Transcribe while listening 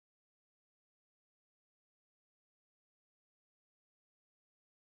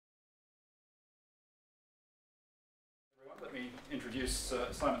me introduce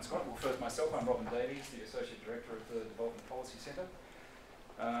Simon Scott. Well, first myself, I'm Robin Davies, the Associate Director of the Development Policy Centre.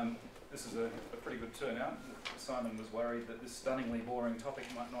 This is a pretty good turnout. Simon was worried that this stunningly boring topic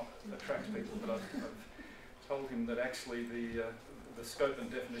might not attract people, but I've told him that actually the scope and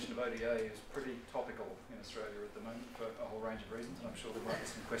definition of ODA is pretty topical in Australia at the moment for a whole range of reasons, and I'm sure there might be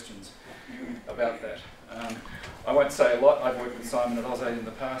some questions about that. I won't say a lot. I've worked with Simon at AusAid in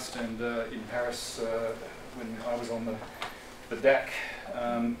the past, and in Paris when I was on the DAC,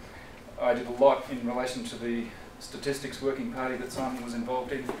 I did a lot in relation to the statistics working party that Simon was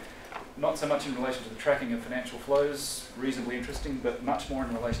involved in. Not so much in relation to the tracking of financial flows, reasonably interesting, but much more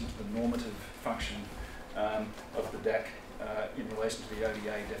in relation to the normative function of the DAC in relation to the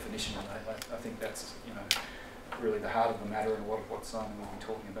ODA definition. And I think that's, really the heart of the matter and a lot of what Simon will be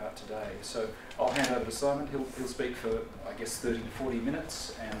talking about today. So I'll hand over to Simon. He'll speak for, I guess, 30 to 40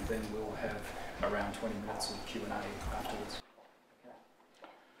 minutes, and then we'll have around 20 minutes of Q&A afterwards.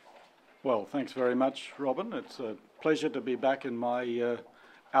 Well, thanks very much, Robin. It's a pleasure to be back in my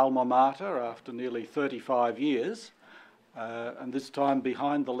alma mater after nearly 35 years, and this time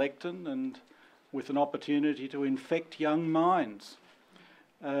behind the lectern and with an opportunity to infect young minds.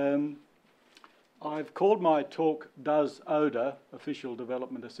 I've called my talk, Does ODA, Official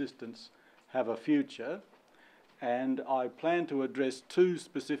Development Assistance, Have a Future? And I plan to address two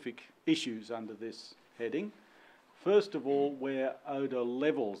specific issues under this heading. First of all, where ODA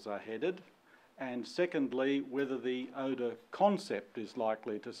levels are headed, and secondly, whether the ODA concept is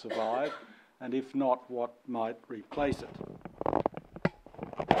likely to survive, and if not, what might replace it.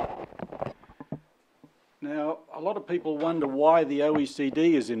 Now, a lot of people wonder why the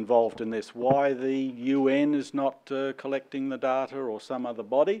OECD is involved in this, why the UN is not collecting the data or some other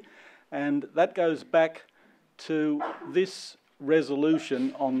body, and that goes back to this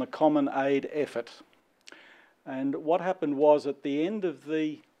resolution on the common aid effort. And what happened was, at the end of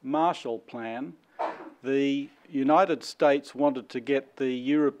the Marshall Plan, the United States wanted to get the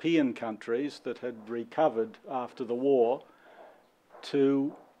European countries that had recovered after the war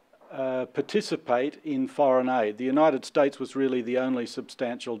to participate in foreign aid. The United States was really the only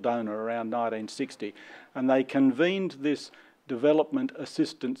substantial donor around 1960, and they convened this development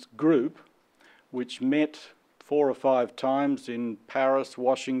assistance group, which met 4 or 5 times in Paris,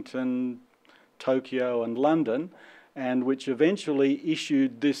 Washington, Tokyo and London, and which eventually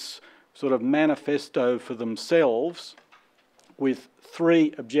issued this sort of manifesto for themselves with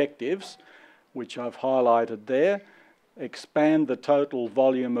 3 objectives, which I've highlighted there: expand the total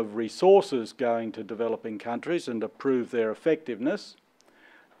volume of resources going to developing countries and improve their effectiveness,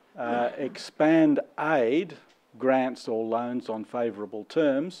 expand aid, grants or loans on favourable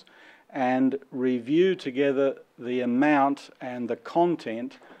terms, and review together the amount and the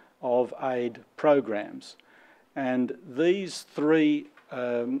content of aid programs. And these 3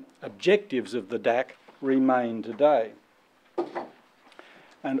 objectives of the DAC remain today.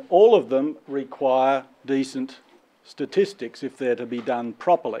 And all of them require decent statistics if they're to be done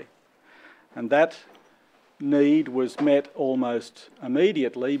properly. And that need was met almost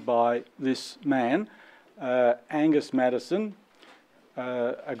immediately by this man, Angus Maddison,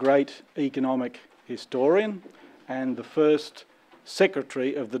 a great economic historian and the first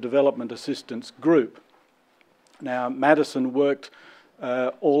secretary of the Development Assistance Group. Now, Maddison worked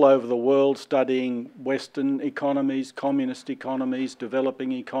all over the world studying Western economies, communist economies,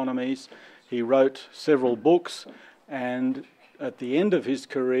 developing economies. He wrote several books, and at the end of his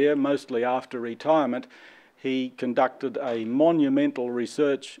career, mostly after retirement, he conducted a monumental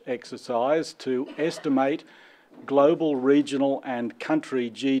research exercise to estimate global, regional and country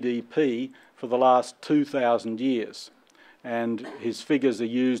GDP for the last 2,000 years. And his figures are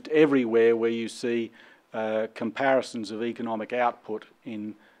used everywhere where you see comparisons of economic output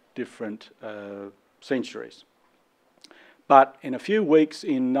in different centuries. But in a few weeks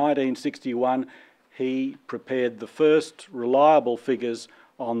in 1961, he prepared the first reliable figures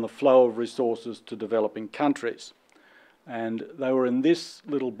on the flow of resources to developing countries. And they were in this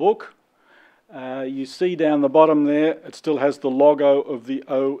little book. You see down the bottom there, it still has the logo of the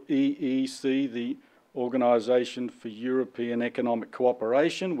OEEC, the Organisation for European Economic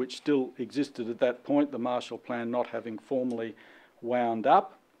Cooperation, which still existed at that point, the Marshall Plan not having formally wound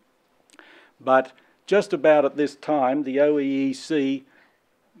up. But just about at this time, the OEEC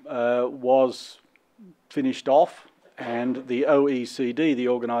was finished off, and the OECD, the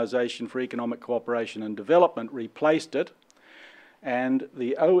Organisation for Economic Cooperation and Development, replaced it. And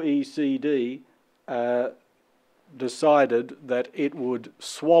the OECD decided that it would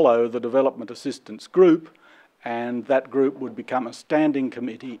swallow the Development Assistance Group, and that group would become a standing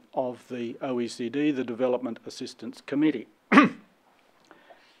committee of the OECD, the Development Assistance Committee.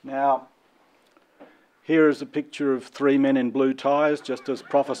 Now, here is a picture of 3 men in blue ties, just as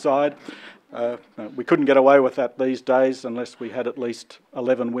prophesied. We couldn't get away with that these days unless we had at least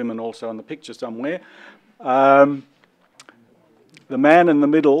 11 women also in the picture somewhere. The man in the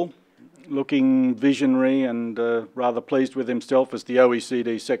middle, looking visionary and rather pleased with himself, is the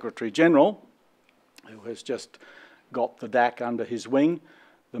OECD Secretary General, who has just got the DAC under his wing.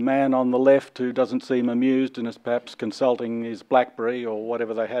 The man on the left, who doesn't seem amused and is perhaps consulting his BlackBerry or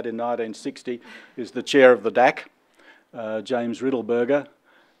whatever they had in 1960, is the chair of the DAC, James Riddleberger.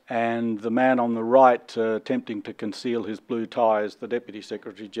 And the man on the right, attempting to conceal his blue tie, is the Deputy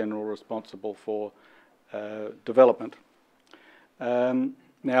Secretary General responsible for development.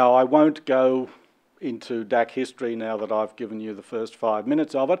 Now, I won't go into DAC history now that I've given you the first 5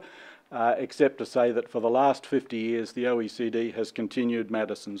 minutes of it, except to say that for the last 50 years, the OECD has continued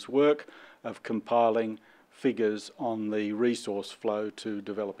Madison's work of compiling figures on the resource flow to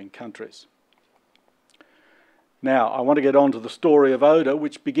developing countries. Now, I want to get on to the story of odour,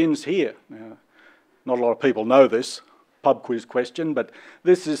 which begins here. Now, not a lot of people know this, pub quiz question, but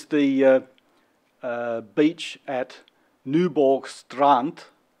this is the beach at Nyborg Strand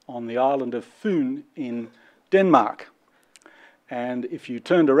on the island of Fyn in Denmark. And if you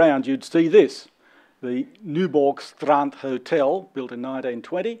turned around, you'd see this, the Nyborg Strand Hotel, built in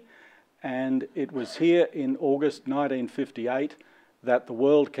 1920, and it was here in August 1958 that the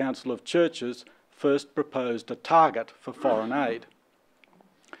World Council of Churches first proposed a target for foreign aid.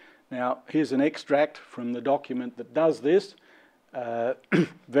 Now, here's an extract from the document that does this,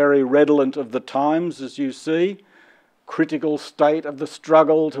 very redolent of the times, as you see. Critical state of the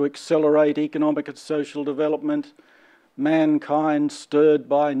struggle to accelerate economic and social development, mankind stirred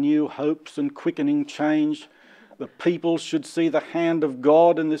by new hopes and quickening change, the people should see the hand of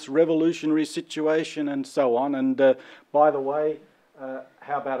God in this revolutionary situation, and so on. And by the way,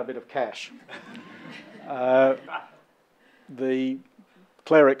 how about a bit of cash? The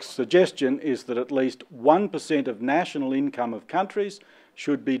cleric's suggestion is that at least 1% of national income of countries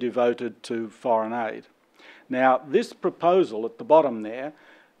should be devoted to foreign aid. Now, this proposal at the bottom there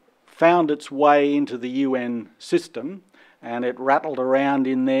found its way into the UN system, and it rattled around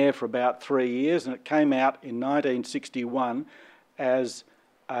in there for about 3 years, and it came out in 1961 as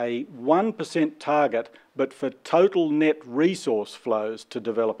a 1% target, but for total net resource flows to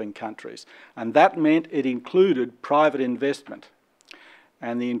developing countries. And that meant it included private investment.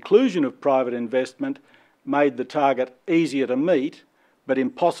 And the inclusion of private investment made the target easier to meet, but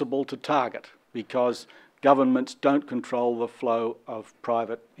impossible to target, because governments don't control the flow of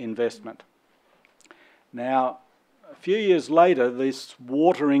private investment. Now, a few years later, this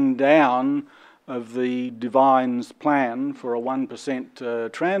watering down of the Divine's plan for a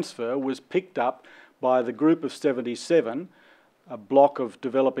 1% transfer was picked up by the Group of 77, a block of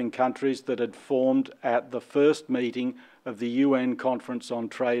developing countries that had formed at the first meeting of the UN Conference on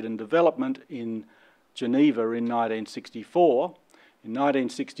Trade and Development in Geneva in 1964. In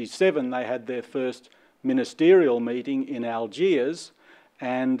 1967, they had their first ministerial meeting in Algiers,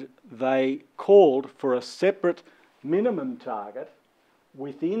 and they called for a separate minimum target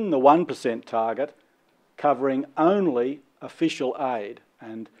within the 1% target, covering only official aid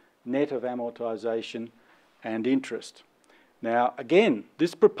and net of amortisation and interest. Now, again,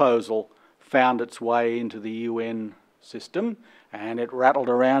 this proposal found its way into the UN system, and it rattled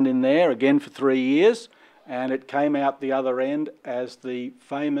around in there again for 3 years, and it came out the other end as the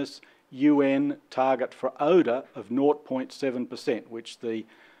famous UN target for ODA of 0.7%, which the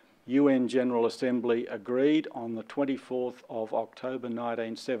UN General Assembly agreed on the 24th of October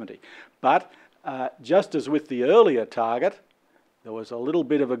 1970. But just as with the earlier target, there was a little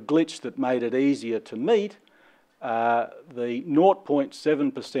bit of a glitch that made it easier to meet. The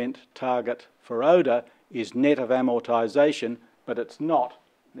 0.7% target for ODA is net of amortisation, but it's not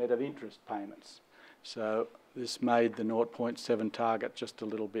net of interest payments. So this made the 0.7 target just a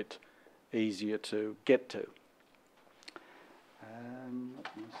little bit easier to get to.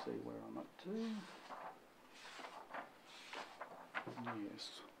 Let me see where I'm up to. Yes.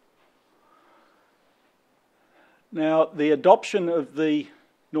 Now, the adoption of the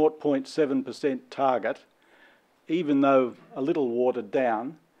 0.7% target, even though a little watered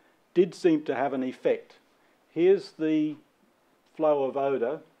down, did seem to have an effect. Here's the flow of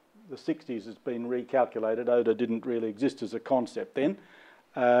ODA. The 60s has been recalculated. ODA didn't really exist as a concept then.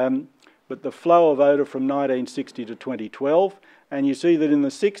 But the flow of ODA from 1960 to 2012, and you see that in the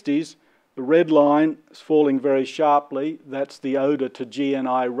 60s, the red line is falling very sharply. That's the ODA to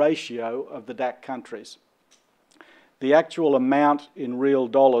GNI ratio of the DAC countries. The actual amount in real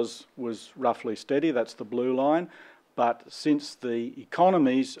dollars was roughly steady, that's the blue line, but since the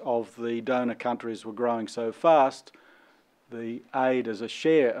economies of the donor countries were growing so fast, the aid as a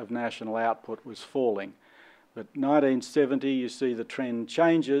share of national output was falling. But 1970, you see the trend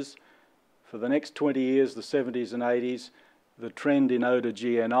changes. For the next 20 years, the 70s and 80s, the trend in ODA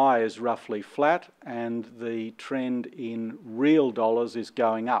GNI is roughly flat, and the trend in real dollars is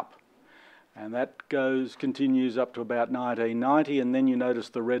going up. And that continues up to about 1990, and then you notice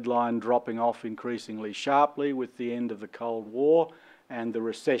the red line dropping off increasingly sharply with the end of the Cold War and the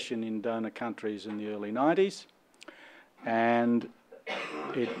recession in donor countries in the early 90s. And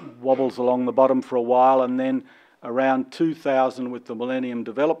it wobbles along the bottom for a while, and then around 2000 with the Millennium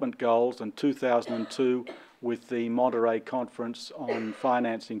Development Goals and 2002 with the Monterey Conference on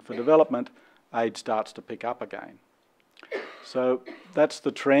Financing for Development, aid starts to pick up again. So that's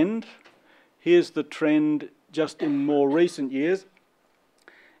the trend. Here's the trend just in more recent years.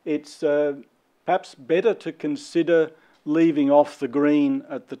 It's perhaps better to consider leaving off the green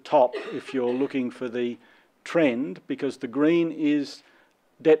at the top if you're looking for the trend, because the green is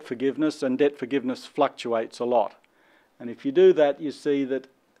debt forgiveness, and debt forgiveness fluctuates a lot. And if you do that, you see that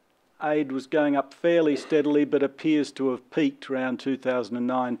aid was going up fairly steadily, but appears to have peaked around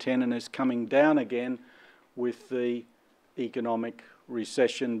 2009-10 and is coming down again with the economic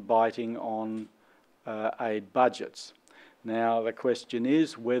recession biting on aid budgets. Now the question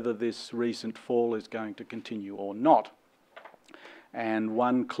is whether this recent fall is going to continue or not. And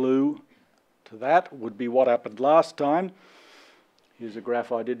one clue to that would be what happened last time. Here's a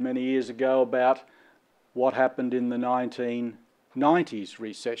graph I did many years ago about what happened in the 1990s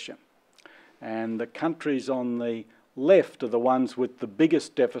recession. And the countries on the left are the ones with the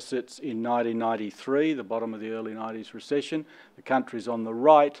biggest deficits in 1993, the bottom of the early 90s recession. The countries on the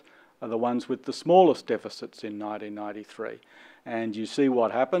right are the ones with the smallest deficits in 1993. And you see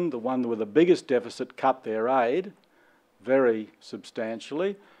what happened. The one with the biggest deficit cut their aid very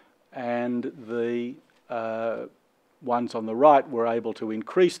substantially, and the ones on the right were able to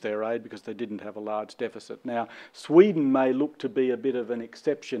increase their aid because they didn't have a large deficit. Now, Sweden may look to be a bit of an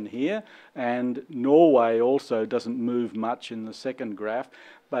exception here, and Norway also doesn't move much in the second graph,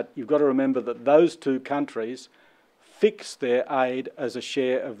 but you've got to remember that those two countries fixed their aid as a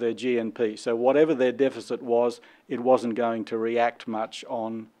share of their GNP. So whatever their deficit was, it wasn't going to react much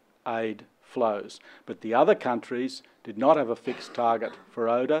on aid flows. But the other countries did not have a fixed target for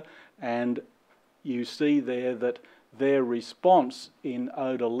ODA, and you see there that their response in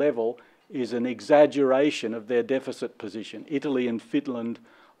ODA level is an exaggeration of their deficit position. Italy and Finland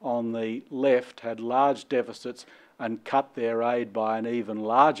on the left had large deficits and cut their aid by an even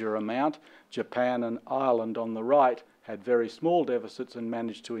larger amount. Japan and Ireland on the right had very small deficits and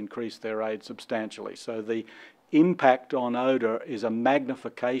managed to increase their aid substantially. So the impact on ODA is a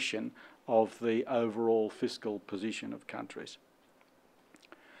magnification of the overall fiscal position of countries.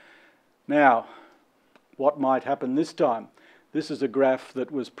 Now, what might happen this time? This is a graph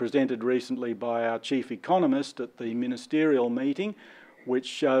that was presented recently by our chief economist at the ministerial meeting, which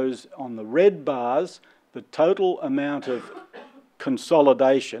shows on the red bars the total amount of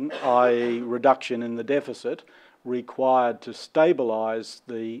consolidation, i.e. reduction in the deficit, required to stabilise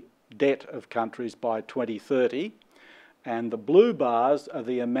the debt of countries by 2030. And the blue bars are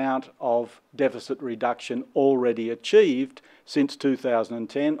the amount of deficit reduction already achieved since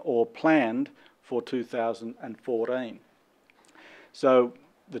 2010 or planned for 2014. So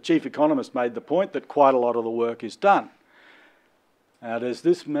the chief economist made the point that quite a lot of the work is done. Now, does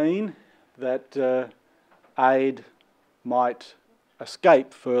this mean that aid might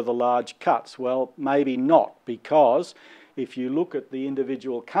escape further large cuts? Well, maybe not, because if you look at the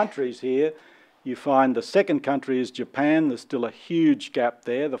individual countries here, you find the second country is Japan. There's still a huge gap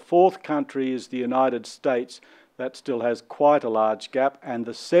there. The fourth country is the United States. That still has quite a large gap. And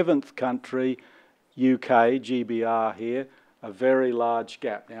the seventh country, UK, GBR here, a very large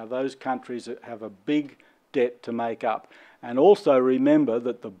gap. Now, those countries have a big debt to make up. And also remember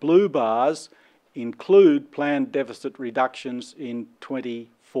that the blue bars include planned deficit reductions in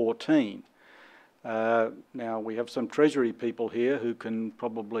 2014. Now, we have some Treasury people here who can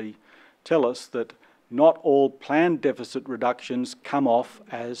probably tell us that not all planned deficit reductions come off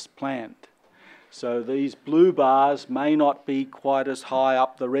as planned. So these blue bars may not be quite as high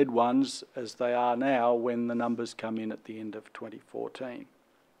up the red ones as they are now when the numbers come in at the end of 2014.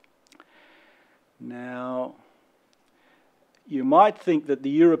 Now, you might think that the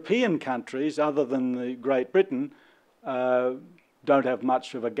European countries, other than the Great Britain, don't have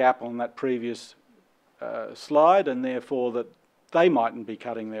much of a gap on that previous slide, and therefore that they mightn't be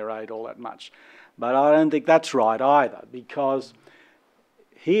cutting their aid all that much. But I don't think that's right either, because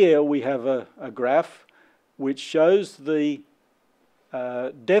here we have a graph which shows the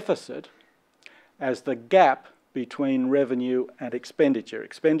deficit as the gap between revenue and expenditure.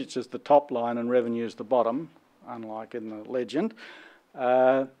 Expenditure is the top line and revenue is the bottom, unlike in the legend.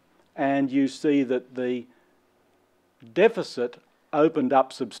 And you see that the deficit opened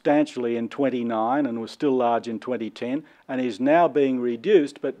up substantially in 29 and was still large in 2010 and is now being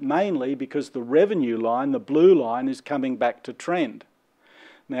reduced, but mainly because the revenue line, the blue line, is coming back to trend.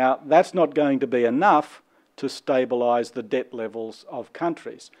 Now, that's not going to be enough to stabilise the debt levels of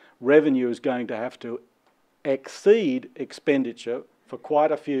countries. Revenue is going to have to exceed expenditure for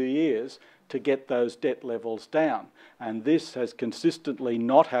quite a few years to get those debt levels down. And this has consistently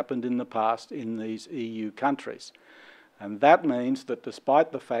not happened in the past in these EU countries. And that means that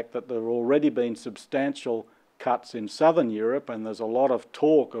despite the fact that there have already been substantial cuts in southern Europe, and there's a lot of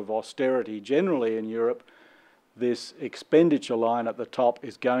talk of austerity generally in Europe, this expenditure line at the top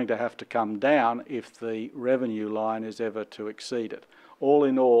is going to have to come down if the revenue line is ever to exceed it. All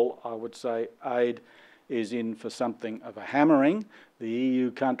in all, I would say aid is in for something of a hammering. The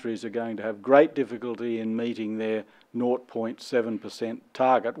EU countries are going to have great difficulty in meeting their 0.7%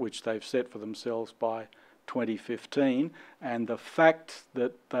 target, which they've set for themselves by 2015, and the fact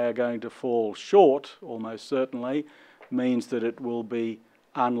that they are going to fall short, almost certainly, means that it will be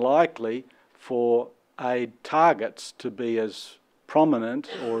unlikely for aid targets to be as prominent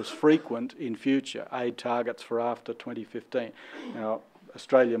or as frequent in future, aid targets for after 2015. Now,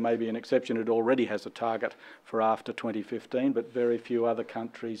 Australia may be an exception, it already has a target for after 2015, but very few other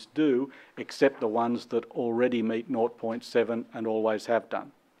countries do, except the ones that already meet 0.7 and always have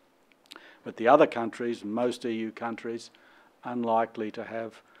done. But the other countries, most EU countries, unlikely to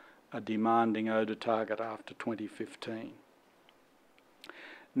have a demanding ODA target after 2015.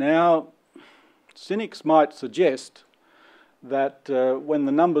 Now, cynics might suggest that when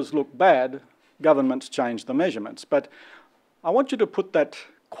the numbers look bad, governments change the measurements. But I want you to put that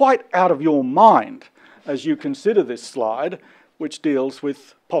quite out of your mind as you consider this slide, which deals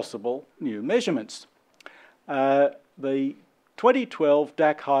with possible new measurements. The 2012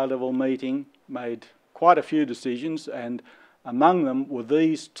 DAC high-level meeting made quite a few decisions, and among them were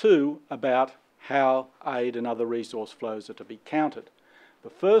these two about how aid and other resource flows are to be counted. The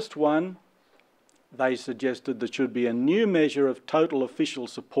first one, they suggested there should be a new measure of total official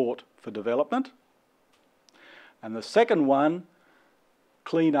support for development. And the second one,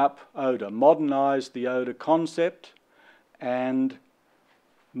 clean up ODA, modernise the ODA concept and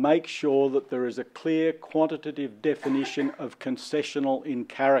make sure that there is a clear quantitative definition of concessional in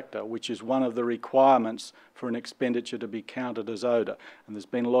character, which is one of the requirements for an expenditure to be counted as ODA. And there's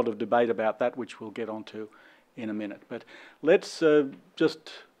been a lot of debate about that, which we'll get onto in a minute. But let's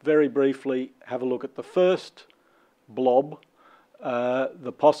just very briefly have a look at the first blob,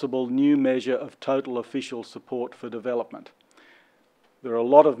 the possible new measure of total official support for development. There are a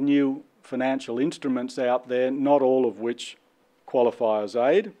lot of new financial instruments out there, not all of which qualify as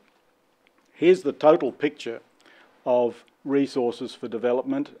aid. Here's the total picture of resources for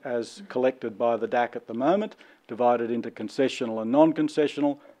development as collected by the DAC at the moment, divided into concessional and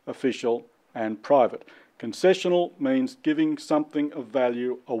non-concessional, official and private. Concessional means giving something of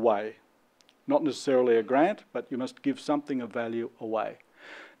value away. Not necessarily a grant, but you must give something of value away.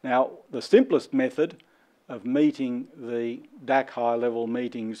 Now, the simplest method of meeting the DAC high-level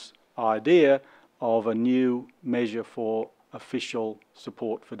meetings idea of a new measure for official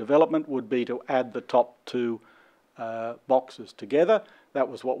support for development would be to add the top two boxes together. That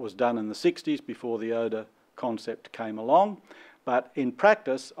was what was done in the 60s before the ODA concept came along. But in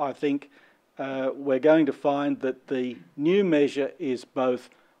practice, I think we're going to find that the new measure is both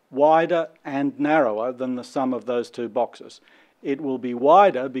wider and narrower than the sum of those two boxes. It will be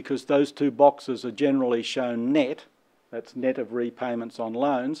wider because those two boxes are generally shown net, that's net of repayments on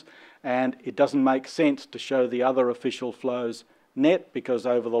loans, and it doesn't make sense to show the other official flows net because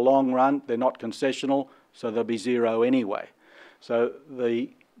over the long run they're not concessional, so they'll be zero anyway. So the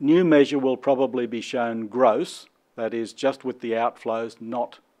new measure will probably be shown gross, that is just with the outflows,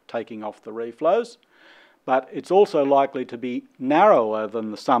 not taking off the reflows. But it's also likely to be narrower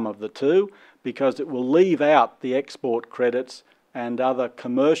than the sum of the two because it will leave out the export credits and other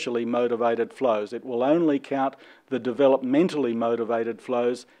commercially motivated flows. It will only count the developmentally motivated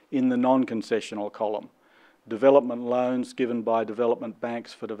flows in the non-concessional column. Development loans given by development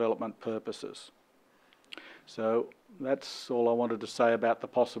banks for development purposes. So that's all I wanted to say about the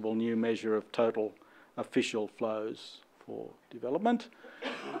possible new measure of total official flows for development.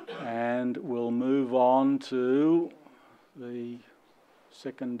 And we'll move on to the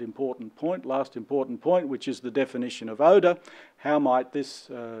second important point, last important point, which is the definition of odour. How might this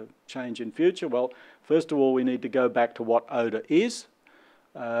change in future? Well, first of all, we need to go back to what odour is.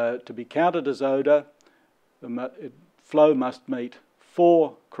 To be counted as odour, the flow must meet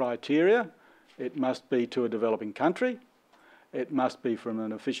 4 criteria. It must be to a developing country. It must be from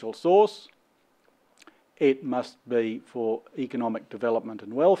an official source. It must be for economic development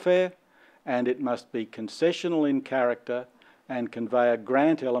and welfare. And it must be concessional in character and convey a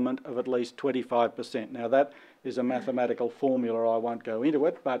grant element of at least 25%. Now that is a mathematical formula, I won't go into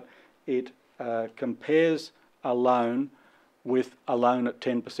it, but it compares a loan with a loan at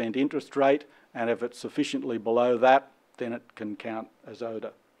 10% interest rate, and if it's sufficiently below that, then it can count as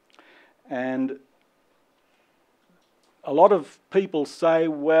odour. And a lot of people say,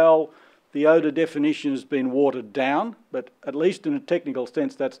 well, the odour definition has been watered down, but at least in a technical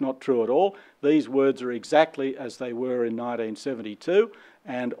sense that's not true at all. These words are exactly as they were in 1972,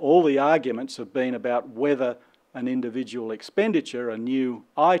 and all the arguments have been about whether an individual expenditure, a new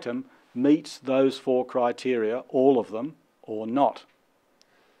item, meets those 4 criteria, all of them, or not.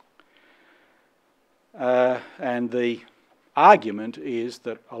 And the argument is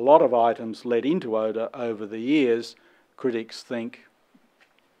that a lot of items led into odour over the years, critics think,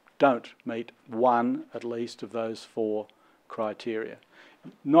 don't meet one, at least, of those 4 criteria.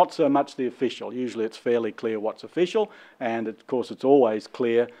 Not so much the official. Usually it's fairly clear what's official, and of course it's always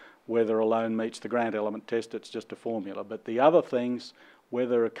clear whether a loan meets the grant element test. It's just a formula. But the other things,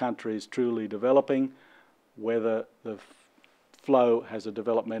 whether a country is truly developing, whether the flow has a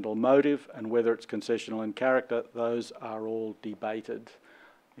developmental motive, and whether it's concessional in character, those are all debated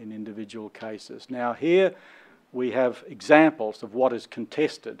in individual cases. Now here we have examples of what is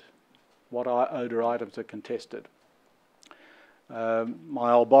contested, what odour items are contested.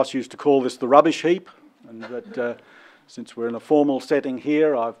 My old boss used to call this the rubbish heap, and that since we're in a formal setting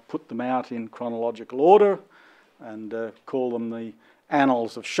here, I've put them out in chronological order and call them the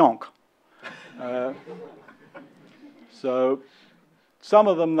annals of shonk. So some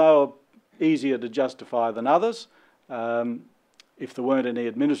of them, though, are easier to justify than others. If there weren't any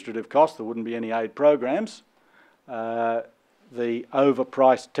administrative costs, there wouldn't be any aid programs. The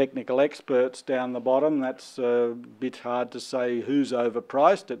overpriced technical experts down the bottom, that's a bit hard to say who's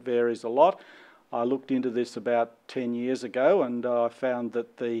overpriced. It varies a lot. I looked into this about 10 years ago and I found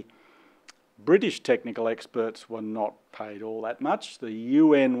that the British technical experts were not paid all that much. The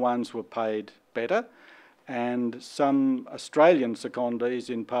UN ones were paid better, and some Australian secondees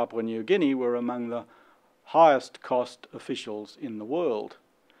in Papua New Guinea were among the highest cost officials in the world.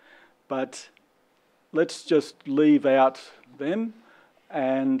 But let's just leave out them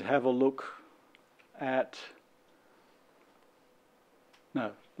and have a look at...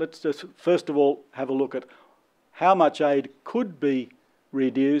 No, let's just first of all have a look at how much aid could be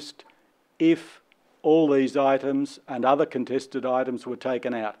reduced if all these items and other contested items were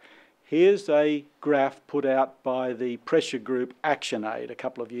taken out. Here's a graph put out by the pressure group Action Aid a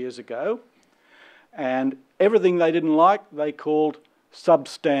couple of years ago, and everything they didn't like they called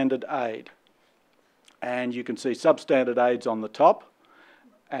substandard aid. And you can see substandard aid's on the top,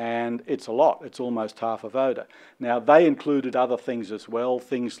 and it's a lot. It's almost half of odour. Now, they included other things as well,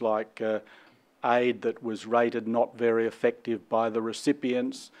 things like aid that was rated not very effective by the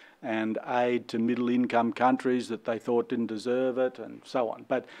recipients, and aid to middle-income countries that they thought didn't deserve it, and so on.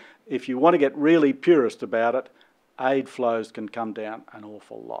 But if you want to get really purist about it, aid flows can come down an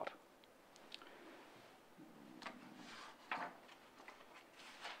awful lot.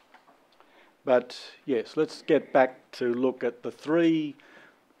 But yes, let's get back to look at the 3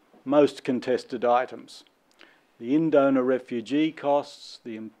 most contested items. The in-donor refugee costs,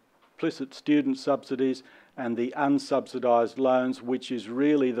 the implicit student subsidies, and the unsubsidised loans, which is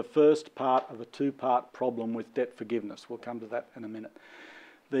really the first part of a 2-part problem with debt forgiveness. We'll come to that in a minute.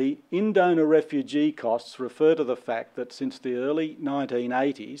 The in-donor refugee costs refer to the fact that since the early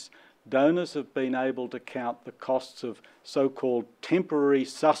 1980s, donors have been able to count the costs of so-called temporary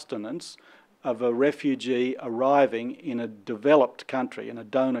sustenance of a refugee arriving in a developed country, in a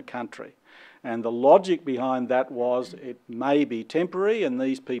donor country. And the logic behind that was it may be temporary, and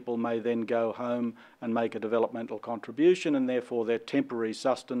these people may then go home and make a developmental contribution, and therefore their temporary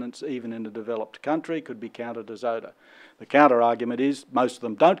sustenance, even in a developed country, could be counted as odour. The counter-argument is most of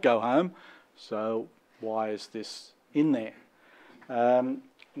them don't go home, so why is this in there?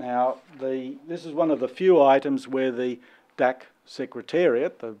 Now, this is one of the few items where the DAC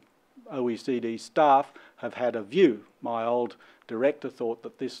Secretariat, the OECD staff, have had a view. My old director thought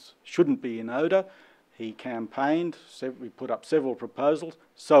that this shouldn't be in odour. He campaigned, we put up several proposals,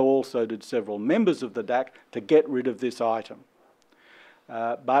 so also did several members of the DAC to get rid of this item.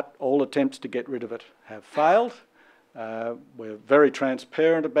 but all attempts to get rid of it have failed. We're very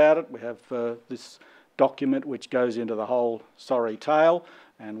transparent about it. We have this document which goes into the whole sorry tale,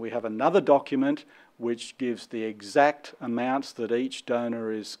 and we have another document which gives the exact amounts that each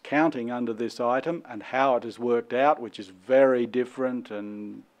donor is counting under this item and how it is worked out, which is very different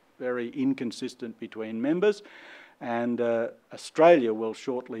and very inconsistent between members. And Australia will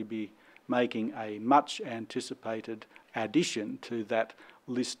shortly be making a much anticipated addition to that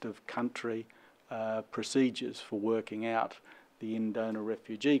list of country procedures for working out the in-donor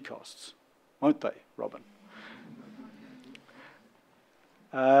refugee costs, won't they, Robin?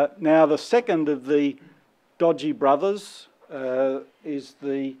 Now, the second of the dodgy brothers is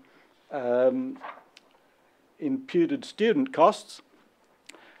the imputed student costs,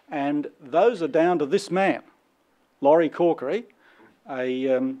 and those are down to this man, Laurie Corkery,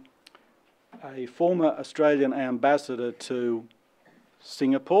 a former Australian ambassador to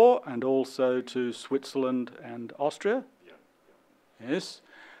Singapore and also to Switzerland and Austria. Yes.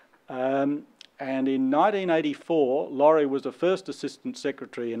 And in 1984, Laurie was the first Assistant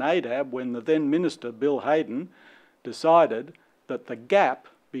Secretary in ADAB when the then Minister, Bill Hayden, decided that the gap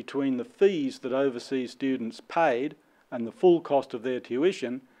between the fees that overseas students paid and the full cost of their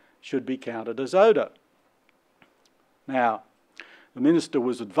tuition should be counted as ODA. Now, the Minister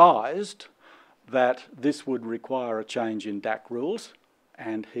was advised that this would require a change in DAC rules,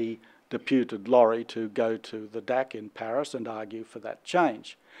 and he deputed Laurie to go to the DAC in Paris and argue for that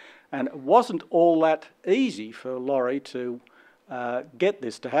change. And it wasn't all that easy for Laurie to get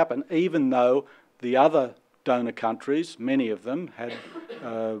this to happen, even though the other donor countries, many of them, had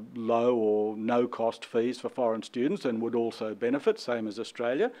low or no cost fees for foreign students and would also benefit, same as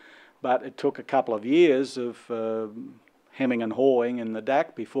Australia. But it took a couple of years of hemming and hawing in the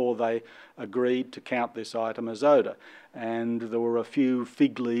DAC before they agreed to count this item as ODA. And there were a few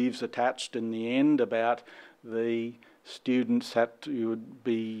fig leaves attached in the end about the students you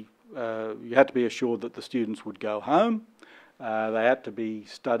had to be assured that the students would go home. They had to be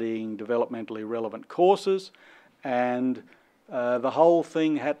studying developmentally relevant courses, and the whole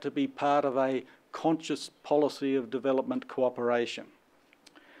thing had to be part of a conscious policy of development cooperation.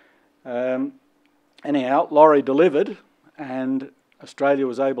 Anyhow, Laurie delivered, and Australia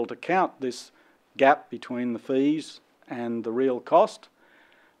was able to count this gap between the fees and the real cost,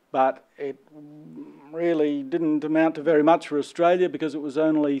 but it really didn't amount to very much for Australia, because it was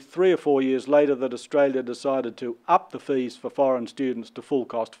only 3 or 4 years later that Australia decided to up the fees for foreign students to full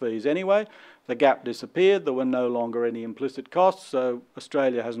cost fees anyway. The gap disappeared, there were no longer any implicit costs, so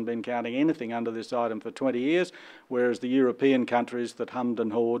Australia hasn't been counting anything under this item for 20 years, whereas the European countries that hummed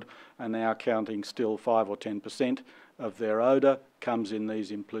and hawed are now counting still 5 or 10% of their ODA comes in these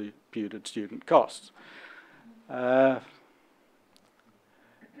imputed student costs.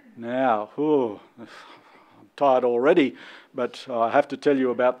 Now, I'm tired already, but I have to tell you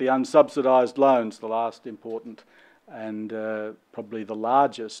about the unsubsidised loans, the last important and probably the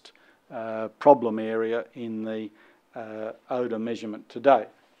largest problem area in the ODA measurement today.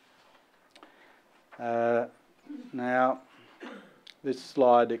 Now, this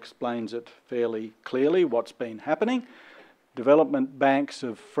slide explains it fairly clearly, what's been happening. Development banks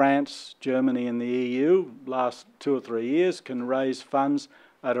of France, Germany and the EU, last 2 or 3 years, can raise funds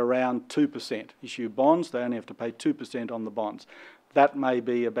at around 2%. Issue bonds, they only have to pay 2% on the bonds. That may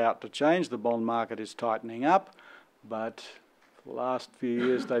be about to change. The bond market is tightening up, but for the last few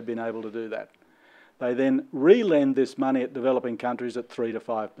years they've been able to do that. They then re-lend this money at developing countries at 3 to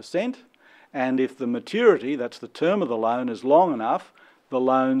 5%, and if the maturity, that's the term of the loan, is long enough, the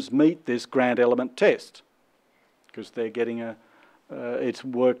loans meet this grant element test, because they're getting it's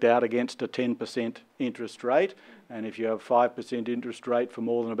worked out against a 10% interest rate, and if you have 5% interest rate for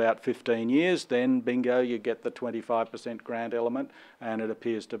more than about 15 years, then bingo, you get the 25% grant element, and it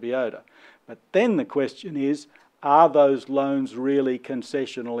appears to be ODA. But then the question is, are those loans really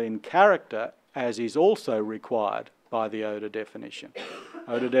concessional in character, as is also required by the ODA definition?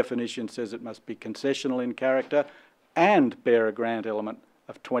 ODA definition says it must be concessional in character and bear a grant element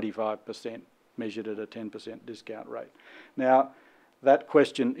of 25%, measured at a 10% discount rate. Now, that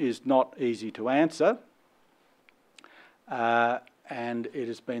question is not easy to answer, and it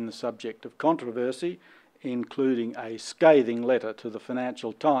has been the subject of controversy, including a scathing letter to the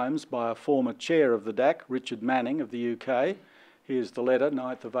Financial Times by a former chair of the DAC, Richard Manning of the UK. Here's the letter,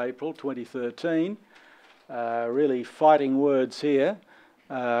 9th of April 2013. Really fighting words here.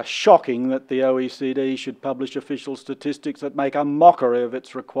 Shocking that the OECD should publish official statistics that make a mockery of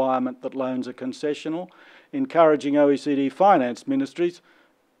its requirement that loans are concessional, encouraging OECD finance ministries,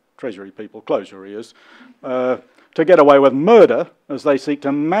 Treasury people, close your ears, to get away with murder as they seek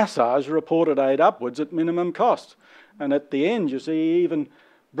to massage reported aid upwards at minimum cost. And at the end, you see, he even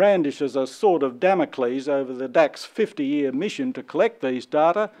brandishes a sword of Damocles over the DAC's 50-year mission to collect these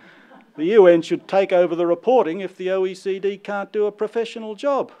data. The UN should take over the reporting if the OECD can't do a professional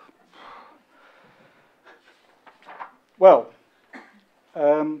job. Well,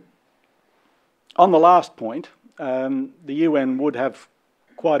 on the last point, the UN would have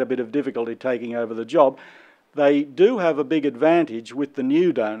quite a bit of difficulty taking over the job. They do have a big advantage with the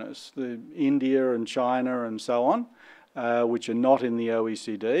new donors, the India and China and so on, which are not in the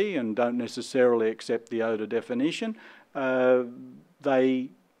OECD and don't necessarily accept the ODA definition. They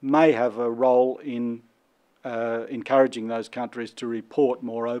may have a role in encouraging those countries to report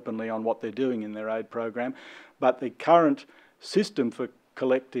more openly on what they're doing in their aid program. But the current system for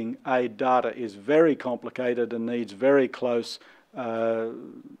collecting aid data is very complicated and needs very close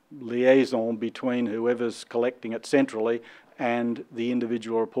liaison between whoever's collecting it centrally and the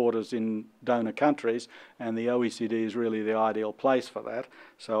individual reporters in donor countries, and the OECD is really the ideal place for that.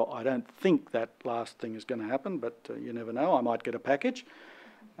 So I don't think that last thing is going to happen, but you never know, I might get a package.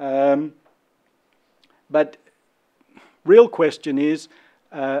 But real question is,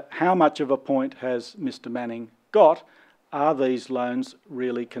 how much of a point has Mr. Manning got? Are these loans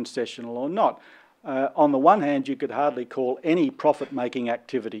really concessional or not? On the one hand, you could hardly call any profit-making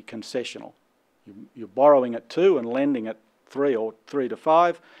activity concessional. You're borrowing at 2 and lending at 3 or 3 to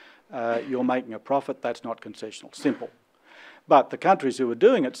 5. You're making a profit. That's not concessional. Simple. But the countries who are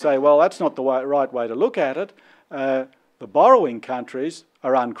doing it say, well, that's not the right way to look at it. The borrowing countries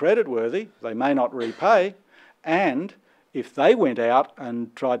are uncreditworthy. They may not repay. And if they went out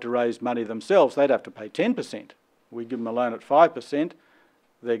and tried to raise money themselves, they'd have to pay 10%. We give them a loan at 5%.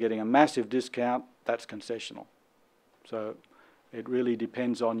 They're getting a massive discount. That's concessional. So it really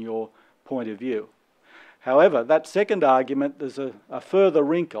depends on your point of view. However, that second argument, there's a further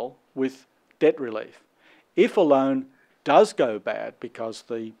wrinkle with debt relief. If a loan does go bad because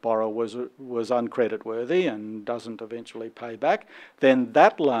the borrower was uncreditworthy and doesn't eventually pay back, then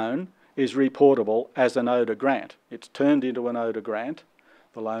that loan is reportable as an ODA grant. It's turned into an ODA grant.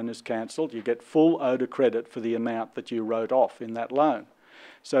 The loan is cancelled. You get full ODA credit for the amount that you wrote off in that loan.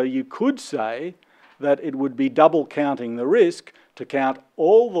 So you could say that it would be double counting the risk to count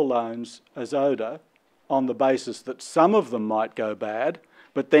all the loans as ODA on the basis that some of them might go bad,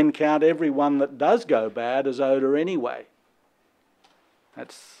 but then count every one that does go bad as ODA anyway.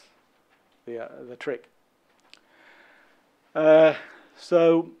 That's the trick.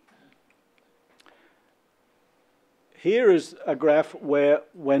 So here is a graph where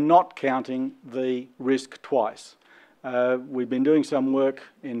we're not counting the risk twice. We've been doing some work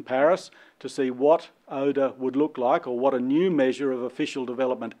in Paris to see what ODA would look like, or what a new measure of official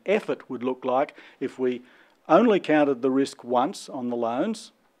development effort would look like if we only counted the risk once on the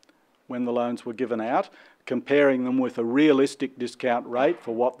loans, when the loans were given out, comparing them with a realistic discount rate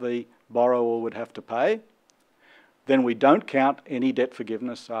for what the borrower would have to pay. Then we don't count any debt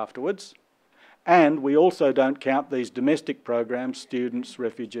forgiveness afterwards. And we also don't count these domestic programs, students,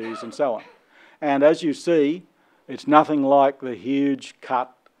 refugees, and so on. And as you see, it's nothing like the huge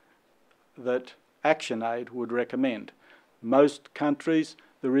cut that ActionAid would recommend. Most countries,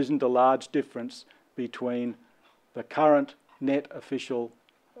 there isn't a large difference between the current net official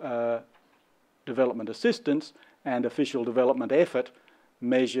development assistance and official development effort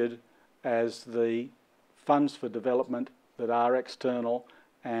measured as the funds for development that are external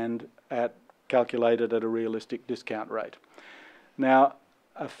and calculated at a realistic discount rate. Now,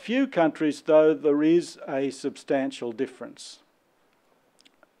 a few countries, though, there is a substantial difference.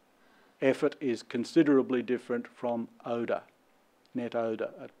 Effort is considerably different from ODA, net ODA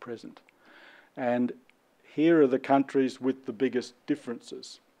at present. And here are the countries with the biggest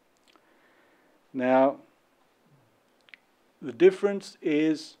differences. Now, the difference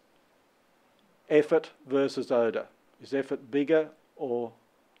is effort versus ODA. Is effort bigger or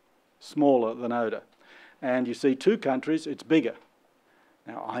smaller than ODA? And you see two countries, it's bigger.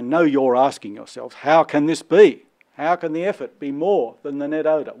 Now, I know you're asking yourselves, how can this be? How can the effort be more than the net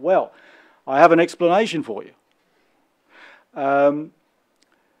ODA? Well, I have an explanation for you.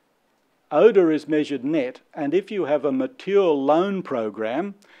 ODA is measured net, and if you have a mature loan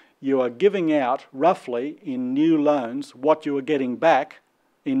program, you are giving out roughly in new loans what you are getting back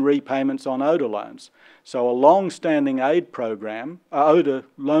in repayments on ODA loans. So a long-standing aid program, ODA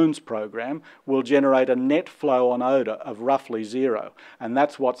loans program, will generate a net flow on ODA of roughly 0. And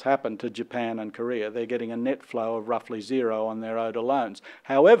that's what's happened to Japan and Korea. They're getting a net flow of roughly 0 on their ODA loans.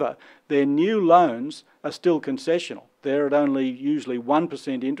 However, their new loans are still concessional. They're at only usually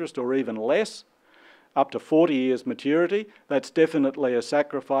 1% interest or even less. up to 40 years maturity, that's definitely a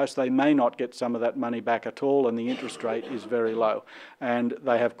sacrifice. They may not get some of that money back at all, and the interest rate is very low. And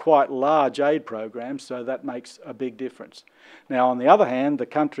they have quite large aid programs, so that makes a big difference. Now, on the other hand, the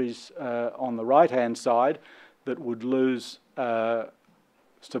countries on the right-hand side that would lose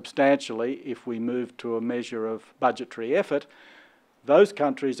substantially if we move to a measure of budgetary effort, those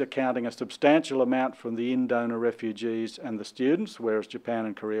countries are counting a substantial amount from the in-donor refugees and the students, whereas Japan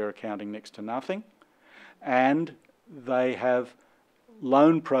and Korea are counting next to nothing. And they have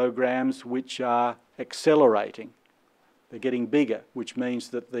loan programs which are accelerating. They're getting bigger, which means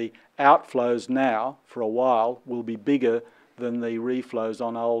that the outflows now, for a while, will be bigger than the reflows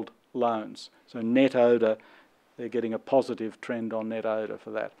on old loans. So net ODA, they're getting a positive trend on net ODA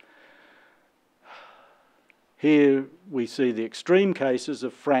for that. Here we see the extreme cases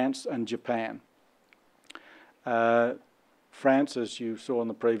of France and Japan. France, as you saw on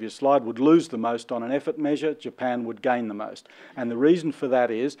the previous slide, would lose the most on an effort measure. Japan would gain the most. And the reason for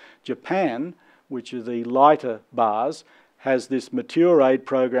that is Japan, which are the lighter bars, has this mature aid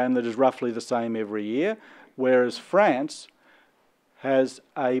program that is roughly the same every year, whereas France has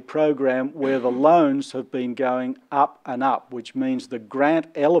a program where the loans have been going up and up, which means the grant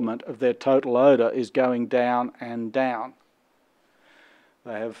element of their total ODA is going down and down.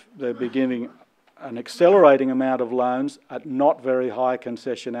 They're beginning an accelerating amount of loans at not very high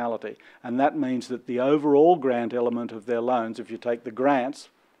concessionality, and that means that the overall grant element of their loans, if you take the grants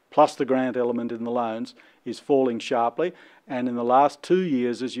plus the grant element in the loans, is falling sharply, and in the last 2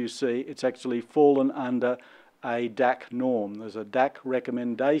 years, as you see, it's actually fallen under a DAC norm. There's a DAC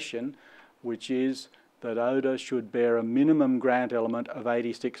recommendation which is that ODA should bear a minimum grant element of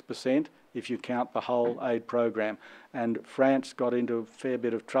 86% if you count the whole aid program. And France got into a fair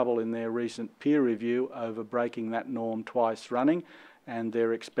bit of trouble in their recent peer review over breaking that norm twice running, and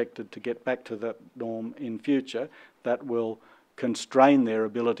they're expected to get back to that norm in future. That will constrain their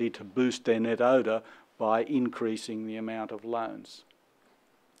ability to boost their net ODA by increasing the amount of loans.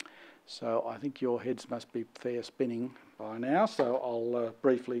 So I think your heads must be fair spinning by now, so I'll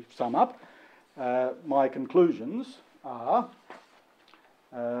briefly sum up. My conclusions are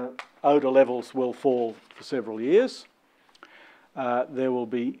ODA levels will fall for several years. There will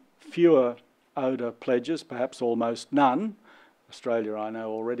be fewer ODA pledges, perhaps almost none. Australia, I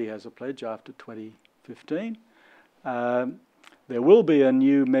know, already has a pledge after 2015. There will be a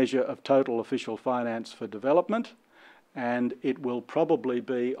new measure of total official finance for development, and it will probably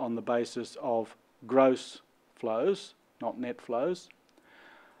be on the basis of gross flows, not net flows.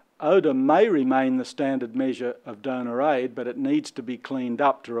 ODA may remain the standard measure of donor aid, but it needs to be cleaned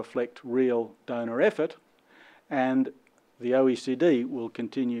up to reflect real donor effort, and the OECD will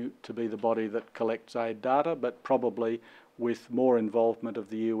continue to be the body that collects aid data, but probably with more involvement of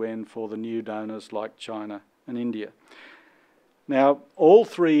the UN for the new donors like China and India. Now, all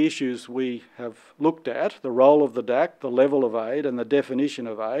three issues we have looked at, the role of the DAC, the level of aid and the definition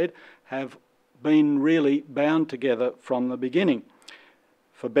of aid, have been really bound together from the beginning.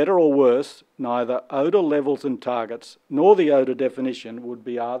 For better or worse, neither ODA levels and targets nor the ODA definition would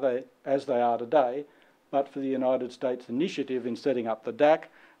be as they are today, but for the United States initiative in setting up the DAC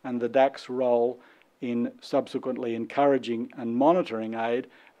and the DAC's role in subsequently encouraging and monitoring aid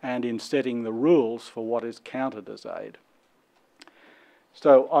and in setting the rules for what is counted as aid.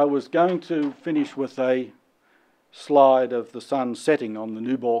 So I was going to finish with a slide of the sun setting on the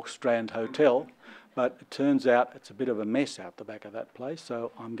Neuburg Strand Hotel, but it turns out it's a bit of a mess out the back of that place,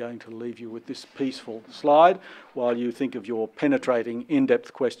 so I'm going to leave you with this peaceful slide while you think of your penetrating,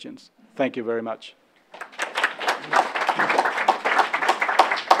 in-depth questions. Thank you very much.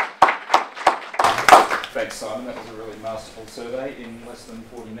 Thanks, Simon. That was a really masterful survey in less than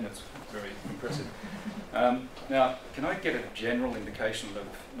 40 minutes. Very impressive. Now, can I get a general indication of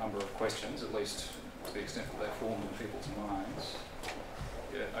number of questions, at least to the extent that they're formed in people's minds?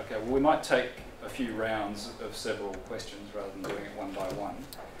 Yeah, okay. Well, we might take a few rounds of several questions rather than doing it one by one.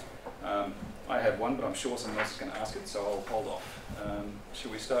 I have one, but I'm sure someone else is going to ask it, so I'll hold off.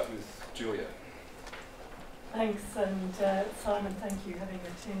 Shall we start with Julia? Thanks, and Simon, thank you, having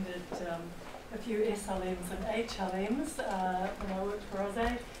attended a few SLMs and HLMs when I worked for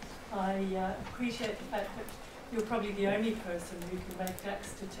AusAid. I appreciate the fact that you're probably the only person who can make DAC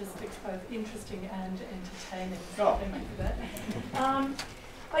statistics both interesting and entertaining, so thank you for that.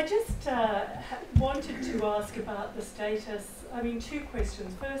 I just wanted to ask about the status, I mean, two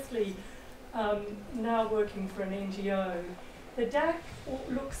questions. Firstly, now working for an NGO, the DAC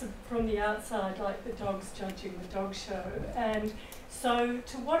looks from the outside like the dog's judging the dog show, and so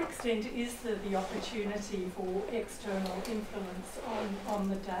to what extent is there the opportunity for external influence on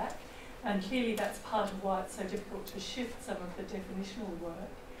the DAC? And clearly that's part of why it's so difficult to shift some of the definitional work.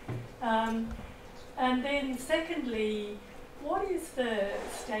 And then secondly, what is the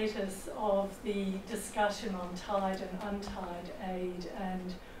status of the discussion on tied and untied aid,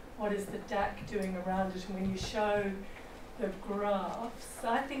 and what is the DAC doing around it? And when you show the graphs,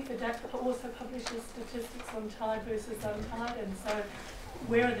 I think the DAC also publishes statistics on tied versus untied, and so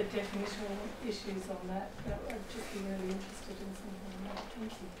where are the definitional issues on that? I'd just be really interested in something on that.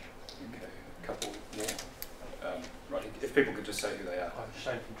 Thank you. Okay, a couple more. Right, if people could just say who they are. I'm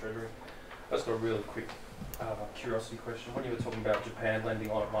Shane from Treasury. I've just got a really quick curiosity question. When you were talking about Japan lending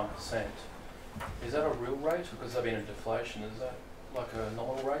on at 1%, is that a real rate? Because they've been in deflation. Is that like a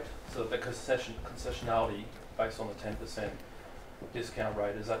nominal rate? So the concessionality based on the 10% discount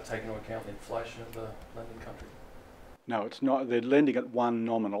rate, is that taking into account the inflation of the lending country? No, it's not. They're lending at 1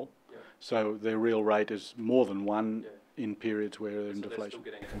 nominal, so their real rate is more than 1 in periods where they're in deflation. They're still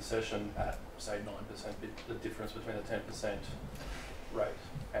getting a concession at, say, 9%, the difference between the 10% rate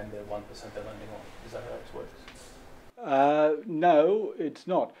and their 1% they're lending on. Is that how it works? No, it's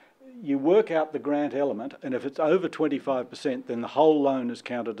not. You work out the grant element, and if it's over 25%, then the whole loan is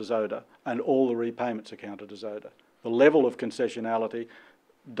counted as ODA, and all the repayments are counted as ODA. The level of concessionality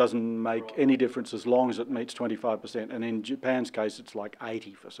doesn't make any difference as long as it meets 25%, and in Japan's case, it's like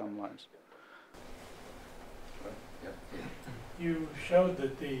 80 for some loans. You showed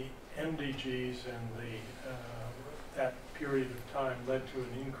that the MDGs and that period of time led to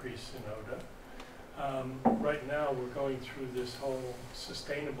an increase in ODA. Right now, we're going through this whole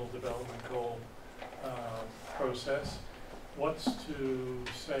Sustainable Development Goal process. What's to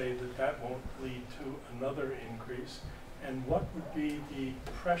say that that won't lead to another increase? And what would be the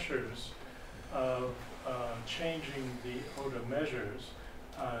pressures of changing the ODA measures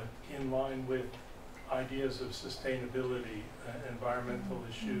in line with ideas of sustainability, environmental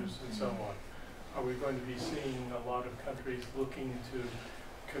issues, and so on? Are we going to be seeing a lot of countries looking to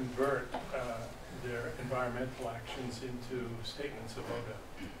convert their environmental actions into statements of ODA?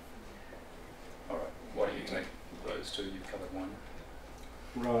 All right. What do you think? Those two, you've covered one.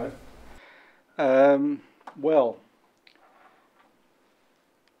 Right. Well,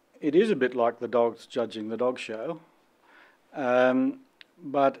 it is a bit like the dogs judging the dog show,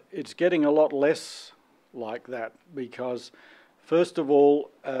 but it's getting a lot less like that because, first of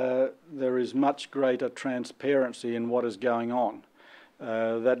all, there is much greater transparency in what is going on.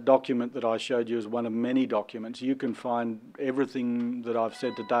 That document that I showed you is one of many documents. You can find everything that I've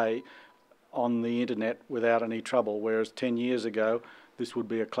said today on the internet without any trouble, whereas 10 years ago this would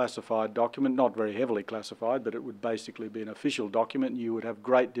be a classified document, not very heavily classified, but it would basically be an official document, and you would have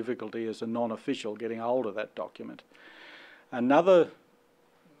great difficulty as a non-official getting hold of that document. Another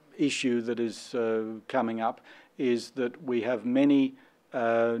issue that is coming up is that we have many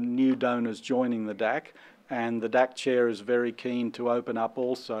new donors joining the DAC, and the DAC chair is very keen to open up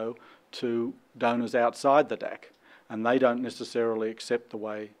also to donors outside the DAC, and they don't necessarily accept the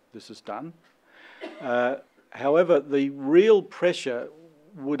way this is done. However, the real pressure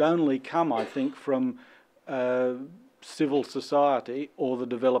would only come, I think, from civil society or the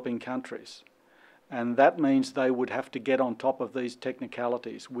developing countries. And that means they would have to get on top of these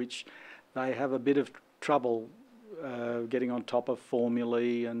technicalities, which they have a bit of trouble getting on top of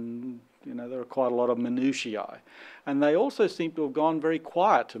formulae, and there are quite a lot of minutiae. And they also seem to have gone very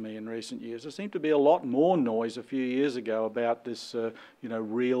quiet to me in recent years. There seemed to be a lot more noise a few years ago about this,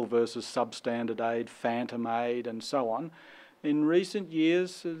 real versus substandard aid, phantom aid, and so on. In recent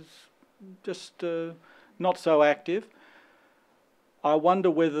years, it's just not so active. I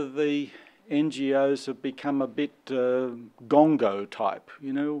wonder whether the NGOs have become a bit gongo type.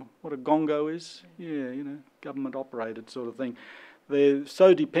 You know what a gongo is? Yeah, government operated sort of thing. They're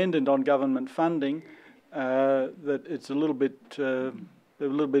so dependent on government funding that it's a little bit they're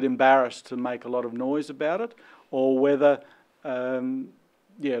a little bit embarrassed to make a lot of noise about it, or whether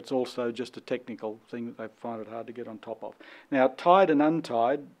it's also just a technical thing that they find it hard to get on top of. Now, tied and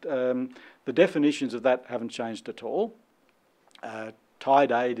untied, the definitions of that haven't changed at all.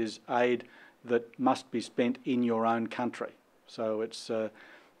 Tied aid is aid that must be spent in your own country. So it's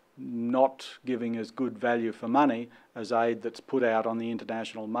not giving as good value for money as aid that's put out on the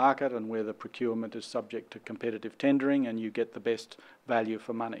international market and where the procurement is subject to competitive tendering and you get the best value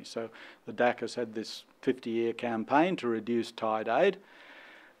for money. So the DAC has had this 50-year campaign to reduce tied aid.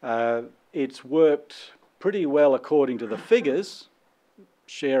 It's worked pretty well according to the figures.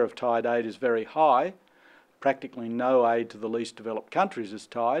 Share of tied aid is very high. Practically no aid to the least developed countries is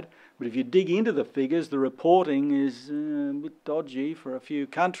tied. But if you dig into the figures, the reporting is a bit dodgy for a few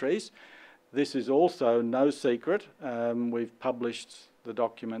countries. This is also no secret. We've published the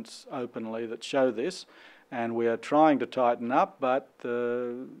documents openly that show this, and we are trying to tighten up, but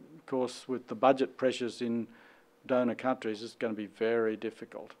of course with the budget pressures in donor countries it's going to be very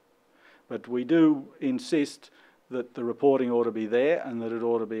difficult. But we do insist that the reporting ought to be there and that it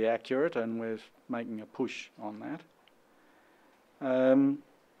ought to be accurate, and we're making a push on that.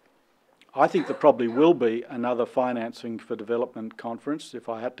 I think there probably will be another Financing for Development conference, if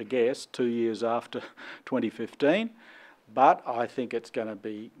I had to guess, 2 years after 2015. But I think it's going to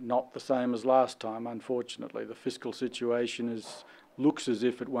be not the same as last time, unfortunately. The fiscal situation looks as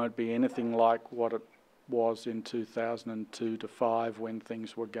if it won't be anything like what it was in 2002 to 5 when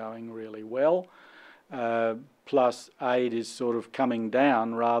things were going really well. Plus aid is sort of coming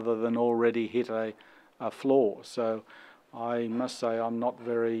down rather than already hit a floor. So I must say I'm not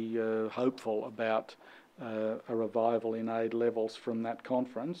very hopeful about a revival in aid levels from that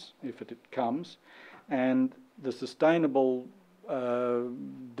conference, if it comes. And the sustainable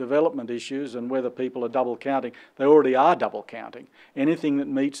development issues and whether people are double counting, they already are double counting. Anything that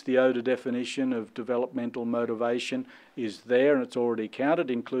meets the ODA definition of developmental motivation is there and it's already counted,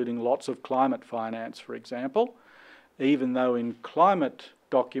 including lots of climate finance, for example. Even though in climate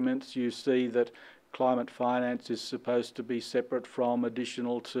documents you see that climate finance is supposed to be separate from,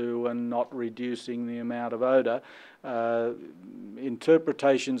 additional to, and not reducing the amount of ODA.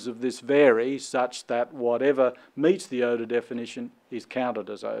 Interpretations of this vary such that whatever meets the ODA definition is counted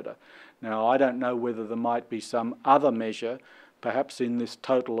as ODA. Now, I don't know whether there might be some other measure, perhaps in this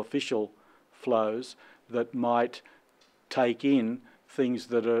total official flows, that might take in things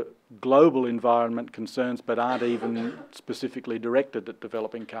that are global environment concerns but aren't even specifically directed at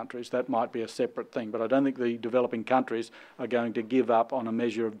developing countries. That might be a separate thing, but I don't think the developing countries are going to give up on a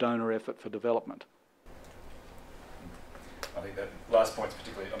measure of donor effort for development. I think that last point's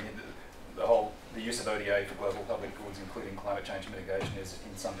particularly, I mean, the use of ODA for global public goods, including climate change mitigation, is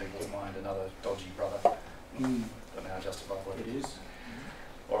in some people's mind another dodgy brother. Don't know how justifiable it is.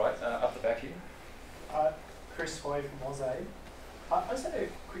 All right, up the back here. Chris Hoy from AusAid. I just had a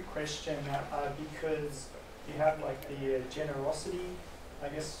quick question because you have like the generosity, I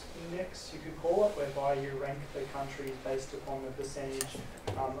guess, index you could call it, whereby you rank the countries based upon the percentage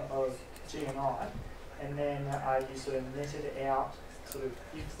of GNI, and then you sort of net it out, sort of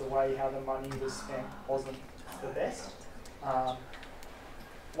if the way how the money was spent wasn't the best.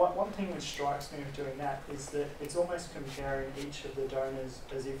 One thing which strikes me with doing that is that it's almost comparing each of the donors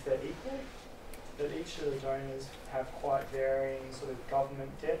as if they're equal. That each of the donors have quite varying sort of government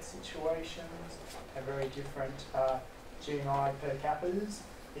debt situations, have very different GNI per capitas,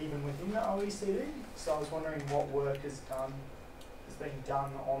 even within the OECD. So I was wondering what work has been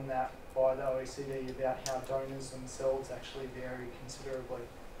done on that by the OECD about how donors themselves actually vary considerably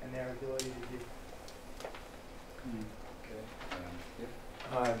and their ability to give.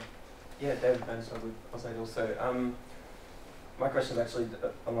 Okay. Yeah, David Banshaw with AusAid also. My question is actually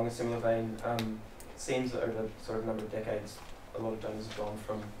along a similar vein. Seems that over sort of a number of decades, a lot of donors have gone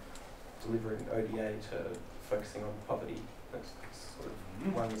from delivering ODA to focusing on poverty. That's sort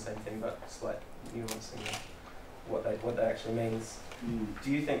of one and the same thing, but slight nuance in what that actually means.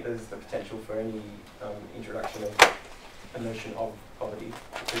 Do you think there's the potential for any introduction of a notion of poverty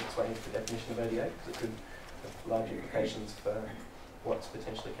to sway into the definition of ODA? Because it could have large implications for what's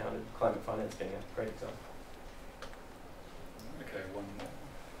potentially counted, climate finance being a great example. Okay, one more.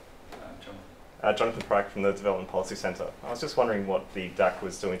 John. Jonathan Pryke from the Development Policy Centre. I was just wondering what the DAC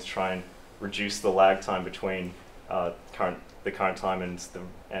was doing to try and reduce the lag time between the current time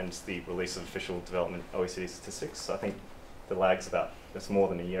and the release of official development OECD statistics. I think the lag's it's more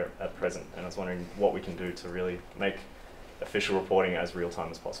than a year at present, and I was wondering what we can do to really make official reporting as real time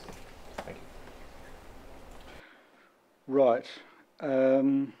as possible. Thank you. Right.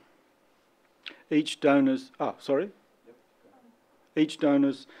 Each donor's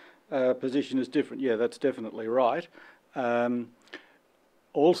position is different. Yeah, that's definitely right.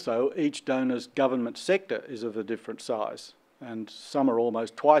 Also, each donor's government sector is of a different size, and some are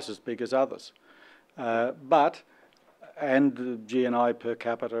almost twice as big as others. And the GNI per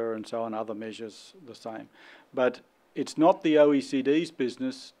capita and so on, other measures the same. But it's not the OECD's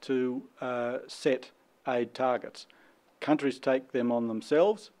business to set aid targets. Countries take them on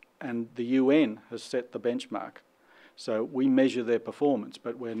themselves, and the UN has set the benchmark. So we measure their performance,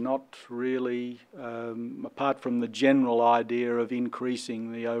 but we're not really, apart from the general idea of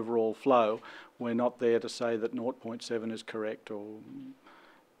increasing the overall flow, we're not there to say that 0.7 is correct or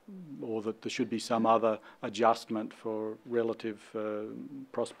that there should be some other adjustment for relative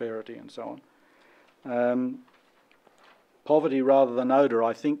prosperity and so on. Poverty rather than ODA,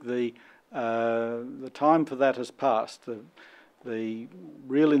 I think the time for that has passed. The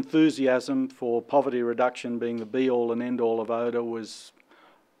real enthusiasm for poverty reduction being the be-all and end-all of ODA was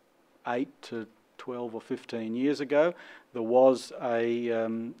 8 to 12 or 15 years ago. There was a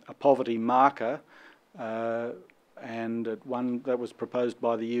poverty marker and one that was proposed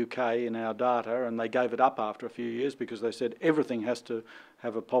by the UK in our data, and they gave it up after a few years because they said everything has to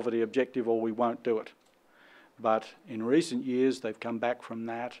have a poverty objective or we won't do it. But in recent years they've come back from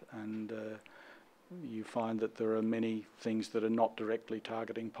that, and you find that there are many things that are not directly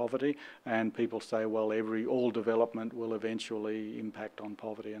targeting poverty, and people say, well, all development will eventually impact on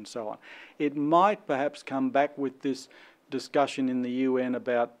poverty and so on. It might perhaps come back with this discussion in the UN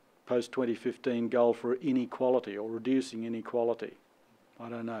about post-2015 goal for inequality or reducing inequality. I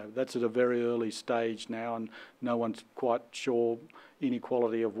don't know. That's at a very early stage now, and no one's quite sure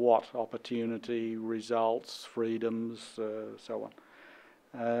inequality of what, opportunity, results, freedoms, so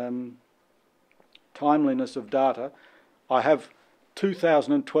on. Timeliness of data. I have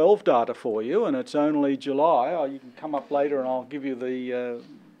 2012 data for you, and it's only July. You can come up later and I'll give you the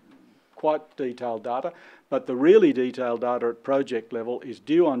quite detailed data, but the really detailed data at project level is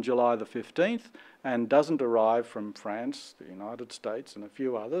due on July the 15th and doesn't arrive from France, the United States and a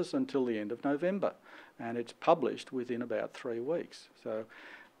few others until the end of November, and it's published within about 3 weeks. So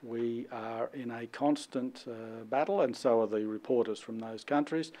we are in a constant battle, and so are the reporters from those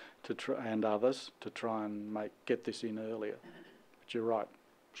countries and others to try and get this in earlier. But you're right,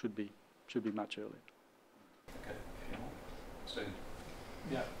 should be much earlier. Okay, Stephen.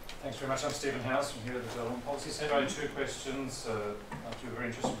 Yeah, thanks very much. I'm Stephen House from here at the Development Policy Centre. I have 2 questions after a very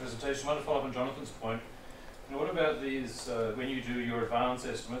interesting presentation. One to follow up on Jonathan's point. And what about these, when you do your advance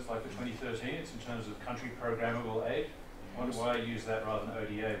estimates, like for 2013, it's in terms of country programmable aid? I wonder why you use that rather than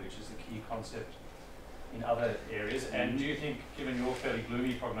ODA, which is the key concept in other areas. And do you think, given your fairly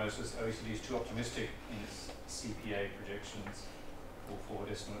gloomy prognosis, OECD is too optimistic in its CPA projections or forward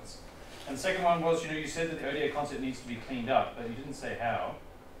estimates? And the second one was, you said that the ODA concept needs to be cleaned up, but you didn't say how,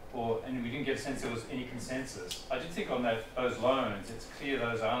 and we didn't get a sense there was any consensus. I did think on those loans, it's clear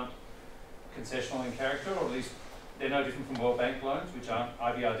those aren't concessional in character, or at least they're no different from World Bank loans, which aren't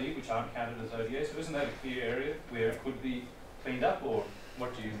IBRD, which aren't counted as ODA. So isn't that a clear area where it could be cleaned up, or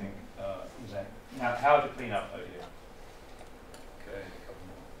what do you think is that? How to clean up ODA? Okay, a couple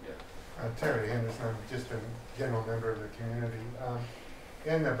more. Yeah. Terry Henderson, I'm just a general member of the community.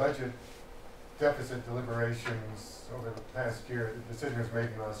 In the budget deficit deliberations over the past year, the decision was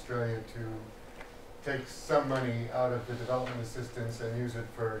made in Australia to take some money out of the development assistance and use it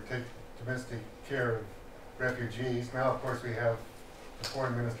for domestic care of refugees. Now, of course, we have the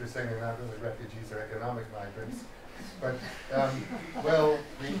foreign minister saying they're not really refugees, they're economic migrants. But, will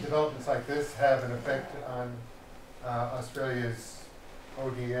the developments like this have an effect on Australia's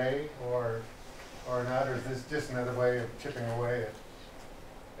ODA or not, or is this just another way of chipping away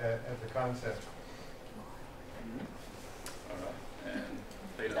at the concept? All right, and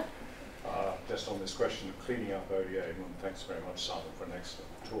Peter. Just on this question of cleaning up ODA, and thanks very much, Simon, for an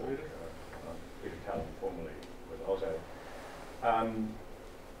excellent talk. Peter Callum, formerly with OZO.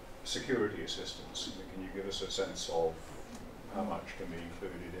 Security assistance, can you give us a sense of how much can be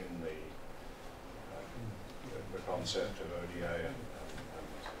included in the concept of ODA and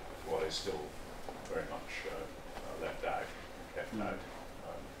what is still very much left out, kept out?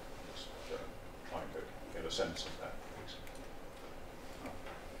 Just trying to get a sense of that, please.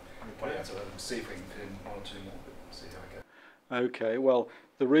 We'll answer that and see if we can fit in 1 or 2 more, but see how we go. Okay, well,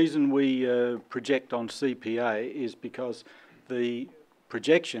 the reason we project on CPA is because the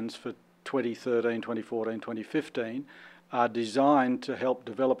projections for 2013, 2014, 2015 are designed to help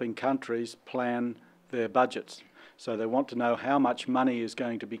developing countries plan their budgets. So they want to know how much money is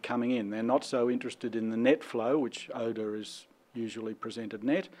going to be coming in. They're not so interested in the net flow, which ODA is usually presented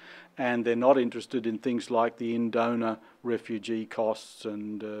net, and they're not interested in things like the in-donor refugee costs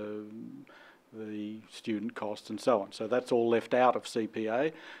and the student costs and so on. So that's all left out of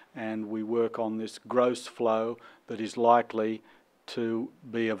CPA, and we work on this gross flow that is likely to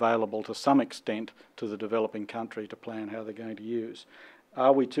be available to some extent to the developing country to plan how they're going to use.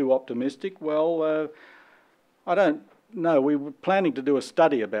 Are we too optimistic? Well, I don't know. We were planning to do a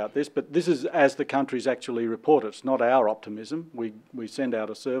study about this, but this is as the countries actually report it. It's not our optimism. We send out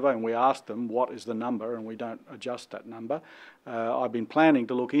a survey and we ask them what is the number, and we don't adjust that number. I've been planning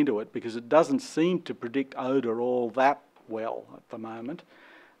to look into it because it doesn't seem to predict ODA all that well at the moment.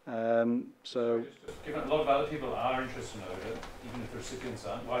 So, given a lot of other people are interested in ODA, even if the recipients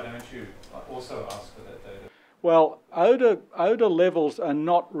aren't, why don't you also ask for that data? Well, ODA levels are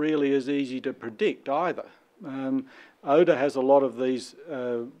not really as easy to predict either. ODA has a lot of these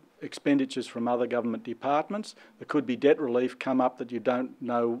expenditures from other government departments. There could be debt relief come up that you don't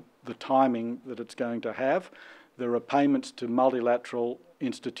know the timing that it's going to have. There are payments to multilateral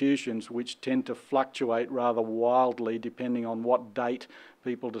institutions which tend to fluctuate rather wildly depending on what date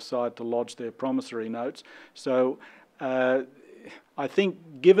people decide to lodge their promissory notes. So I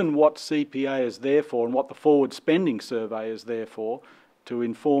think given what CPA is there for and what the forward spending survey is there for, to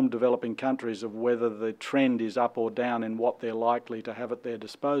inform developing countries of whether the trend is up or down in what they're likely to have at their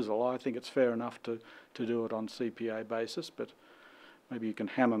disposal, I think it's fair enough to do it on CPA basis, but maybe you can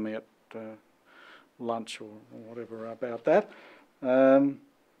hammer me at lunch or whatever about that.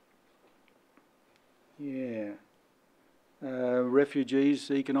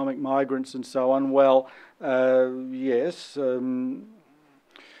 Refugees, economic migrants and so on. Well, yes,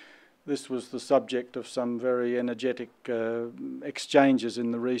 this was the subject of some very energetic exchanges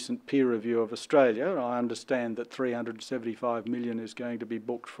in the recent peer review of Australia. I understand that 375 million is going to be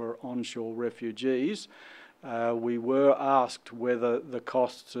booked for onshore refugees. We were asked whether the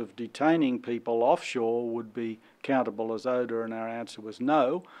costs of detaining people offshore would be countable as ODA, and our answer was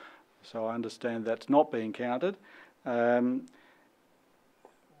no. So I understand that's not being counted. One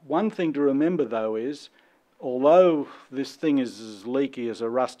thing to remember though is, although this thing is as leaky as a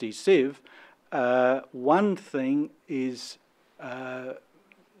rusty sieve, one thing is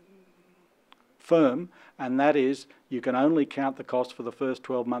firm, and that is you can only count the cost for the first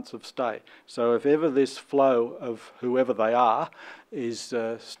 12 months of stay. So if ever this flow of whoever they are is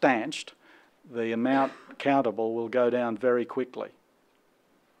stanched, the amount countable will go down very quickly.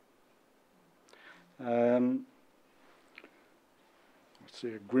 I see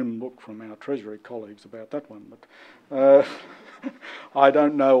a grim look from our Treasury colleagues about that one, but I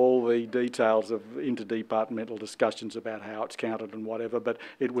don't know all the details of interdepartmental discussions about how it's counted and whatever, but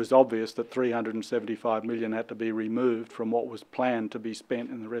it was obvious that 375 million had to be removed from what was planned to be spent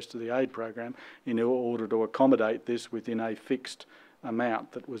in the rest of the aid program in order to accommodate this within a fixed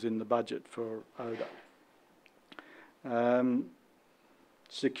amount that was in the budget for ODA.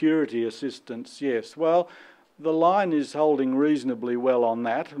 Security assistance, yes. Well, the line is holding reasonably well on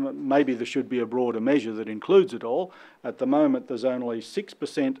that. Maybe there should be a broader measure that includes it all. At the moment, there's only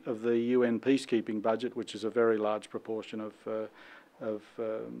 6% of the UN peacekeeping budget, which is a very large proportion of the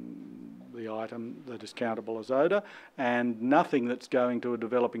item that is countable as ODA, and nothing that's going to a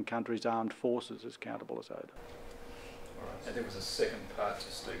developing country's armed forces is countable as ODA. And there was a second part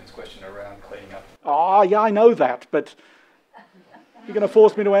to Stephen's question around cleaning up. Oh, yeah, I know that, but you're going to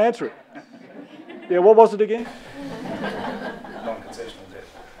force me to answer it. Yeah, what was it again? Non-concessional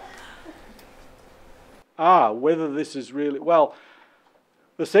debt. Whether this is really... Well,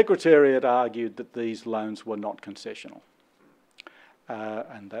 the Secretariat argued that these loans were not concessional.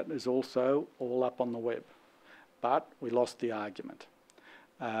 And that is also all up on the web. But we lost the argument.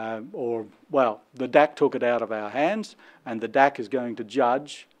 The DAC took it out of our hands, and the DAC is going to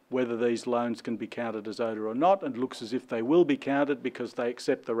judge whether these loans can be counted as ODA or not, and it looks as if they will be counted because they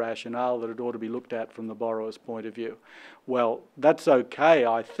accept the rationale that it ought to be looked at from the borrower's point of view. Well, that's okay,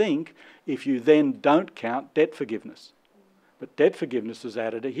 I think, if you then don't count debt forgiveness. But debt forgiveness has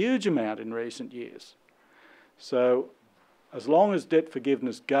added a huge amount in recent years. So as long as debt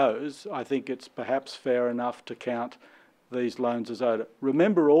forgiveness goes, I think it's perhaps fair enough to count these loans as ODA.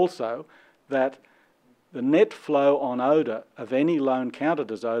 Remember also that the net flow on ODA of any loan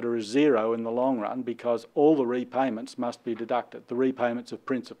counted as ODA is zero in the long run because all the repayments must be deducted, the repayments of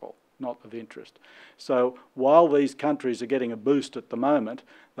principal, not of interest. So while these countries are getting a boost at the moment,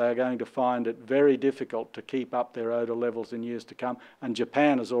 they are going to find it very difficult to keep up their ODA levels in years to come, and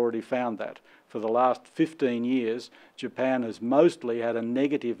Japan has already found that. For the last 15 years, Japan has mostly had a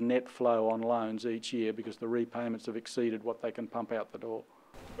negative net flow on loans each year because the repayments have exceeded what they can pump out the door.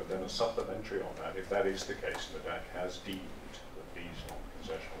 But then a supplementary on that, if that is the case, and the DAC has deemed that these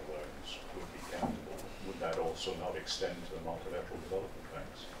non-concessional loans would be countable, would that also not extend to the multilateral development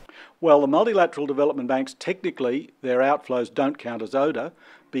banks? Well, the multilateral development banks, technically, their outflows don't count as ODA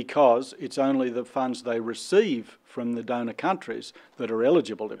because it's only the funds they receive from the donor countries that are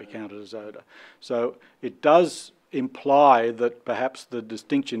eligible to be counted as ODA. So it does imply that perhaps the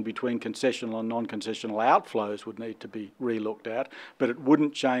distinction between concessional and non-concessional outflows would need to be re-looked at, but it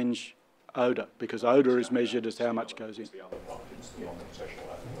wouldn't change ODA because ODA is measured as how much goes in. The other part is the non-concessional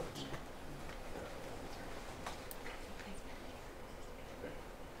outflows.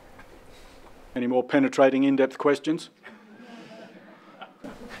 Any more penetrating, in-depth questions?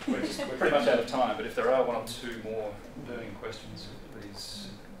 We're pretty much out of time, but if there are one or two more burning questions, please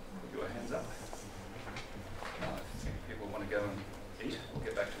put your hands up. I think people want to go and eat. We'll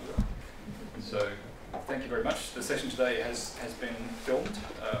get back to it. So Thank you very much. The session today has been filmed.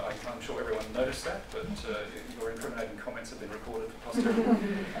 I'm sure everyone noticed that, but your incriminating comments have been recorded for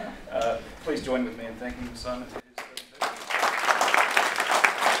posterity. Please join with me in thanking Simon for